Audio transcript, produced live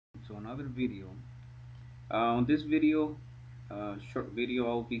another video. On this video, short video,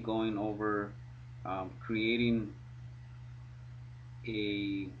 I'll be going over creating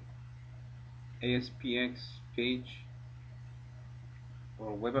a ASPX page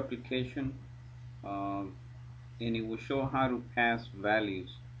or web application, um, and it will show how to pass values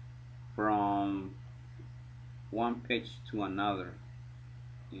from one page to another.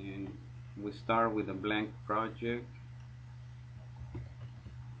 And we start with a blank project.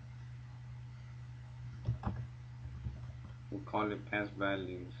 We'll call it pass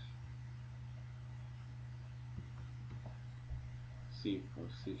values. C for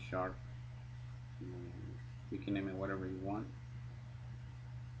C sharp. You can name it whatever you want.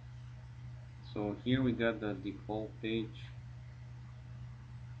 So here we got the default page.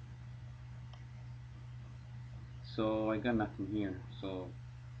 So I got nothing here. So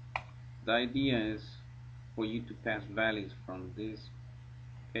the idea is for you to pass values from this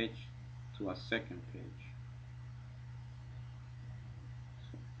page to a second page.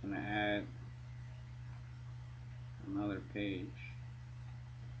 So I'm gonna add another page.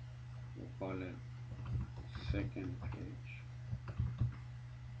 We'll call it second page.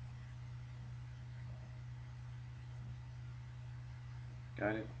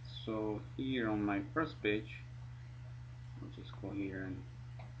 Got it. So here on my first page, I'll just go here and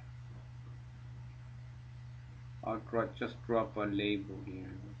I'll just drop a label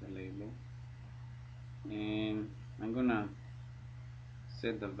here with a label, and I'm gonna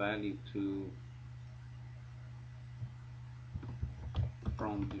set the value to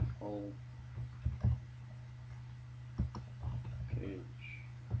from default page.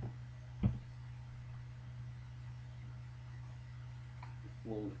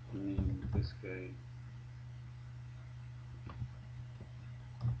 We'll name this guy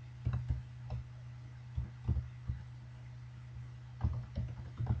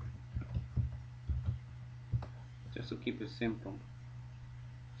just to keep it simple.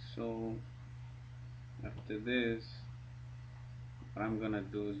 So after this, what I'm gonna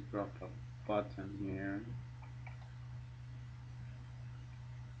do is drop a button here,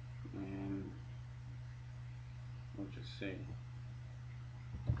 and we'll just say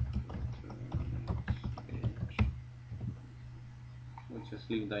page. We'll just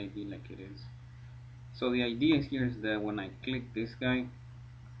leave the ID like it is. So the idea here is that when I click this guy,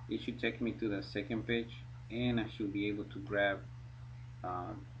 it should take me to the second page, and I should be able to grab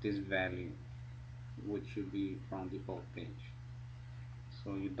this value, which should be from default page.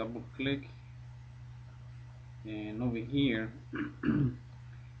 So you double click, and over here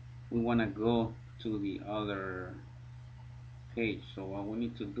we want to go to the other page. So what we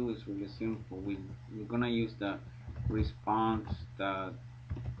need to do is really simple. We're gonna use the response dot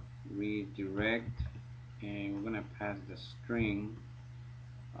redirect, and we're gonna pass the string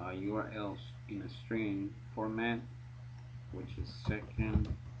URLs in a string format, which is second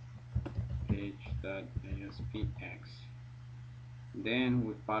page.aspx. Then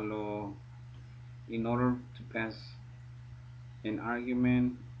we follow, in order to pass an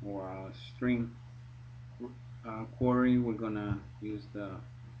argument or a string query, we're gonna use the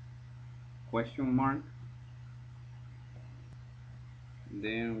question mark.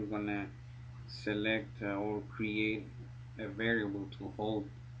 Then we're gonna select or create a variable to hold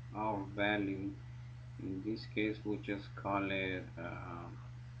our value. In this case, we'll just call it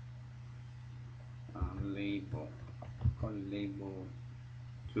label. Call it label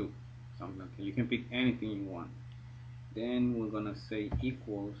 2, something like that. You can pick anything you want. Then we're gonna say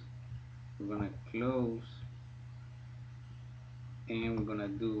equals. We're gonna close, and we're gonna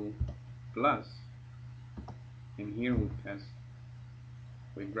do plus. And here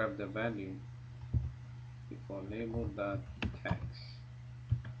we grab the value before label dot text.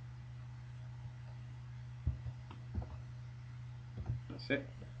 That's it.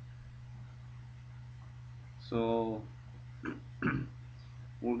 So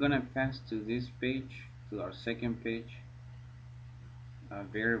we're gonna pass to this page, to our second page, a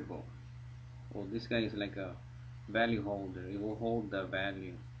variable. Well, this guy is like a value holder. It will hold the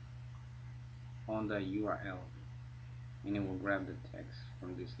value on the URL, and it will grab the text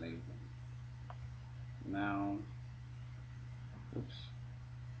from this label. Now, oops,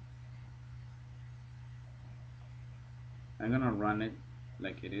 I'm gonna run it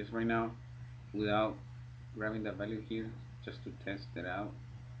like it is right now without grabbing the value here, just to test it out.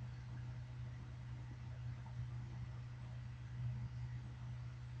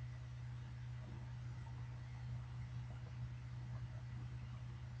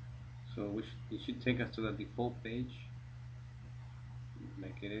 So it should take us to the default page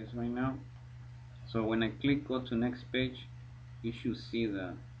like it is right now. So when I click go to next page, you should see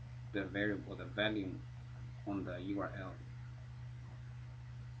the the variable, the value on the URL.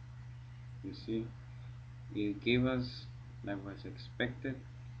 You see, it gave us like was expected.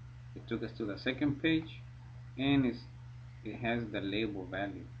 It took us to the second page, and it has the label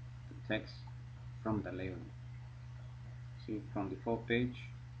value, the text from the label. See, from the default page,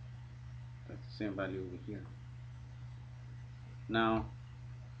 that's the same value over here. Now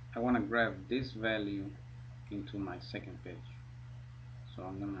I want to grab this value into my second page. So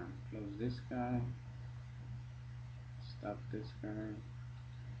I'm gonna close this guy, stop this guy.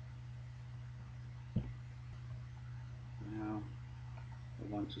 Now we're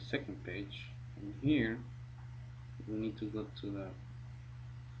going to second page, and here we need to go to the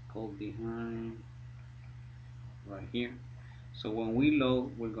code behind right here. So when we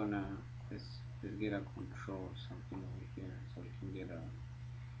load, we're gonna let's get a control or something over here so we can get a.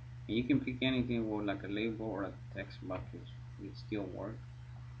 And you can pick anything with like a label or a text box. It still work.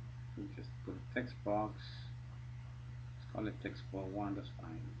 We just put a text box. Let's call it text box 1. That's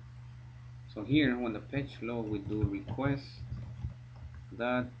fine. So here, when the page load, we do request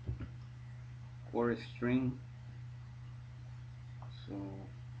that query string. So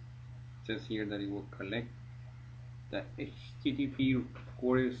it says here that it will collect the HTTP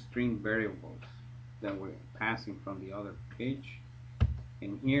query string variables that we're passing from the other page,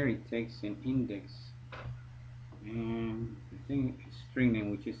 and here it takes an index and I think a string name,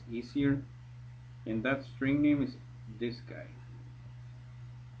 which is easier, and that string name is this guy.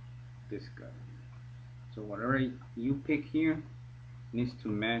 So whatever you pick here needs to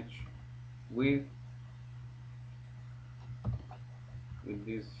match with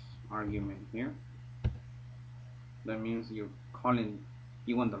this argument here. That means you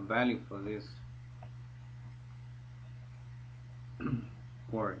want the value for this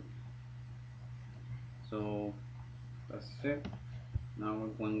query. So that's it. Now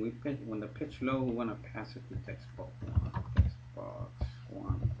when the pitch low, we want to pass it to text box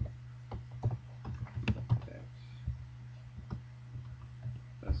 1 text.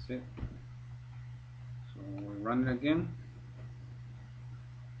 That's it. So we run it again.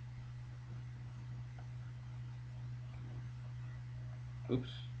 Oops,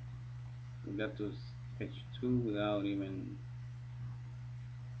 we got to pitch 2 without even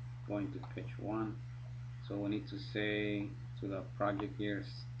going to pitch 1. So we need to say to the project here,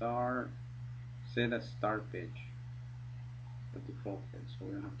 set a start page, the default page. So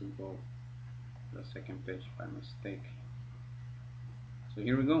we don't have to go to the second page by mistake. So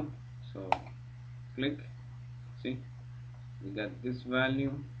here we go. So click, see, we got this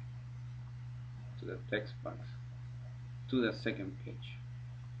value to the text box to the second page,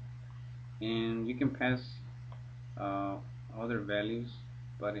 and you can pass uh, other values,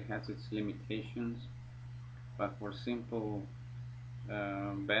 but it has its limitations. But for simple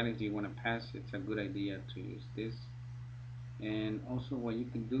values you want to pass, it's a good idea to use this. And also what you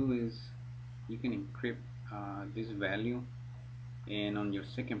can do is you can encrypt this value, and on your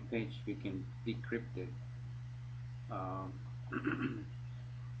second page you can decrypt it.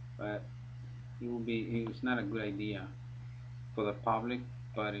 But it's not a good idea for the public.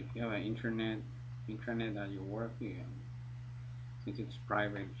 But if you have an intranet that you work with, since it's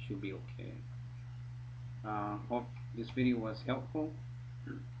private, it should be okay. Hope this video was helpful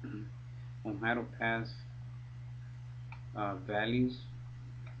on how to pass values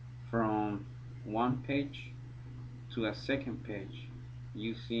from one page to a second page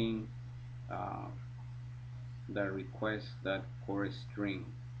using uh, the request that query string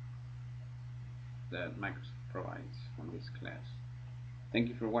that Microsoft provides on this class. Thank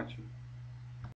you for watching.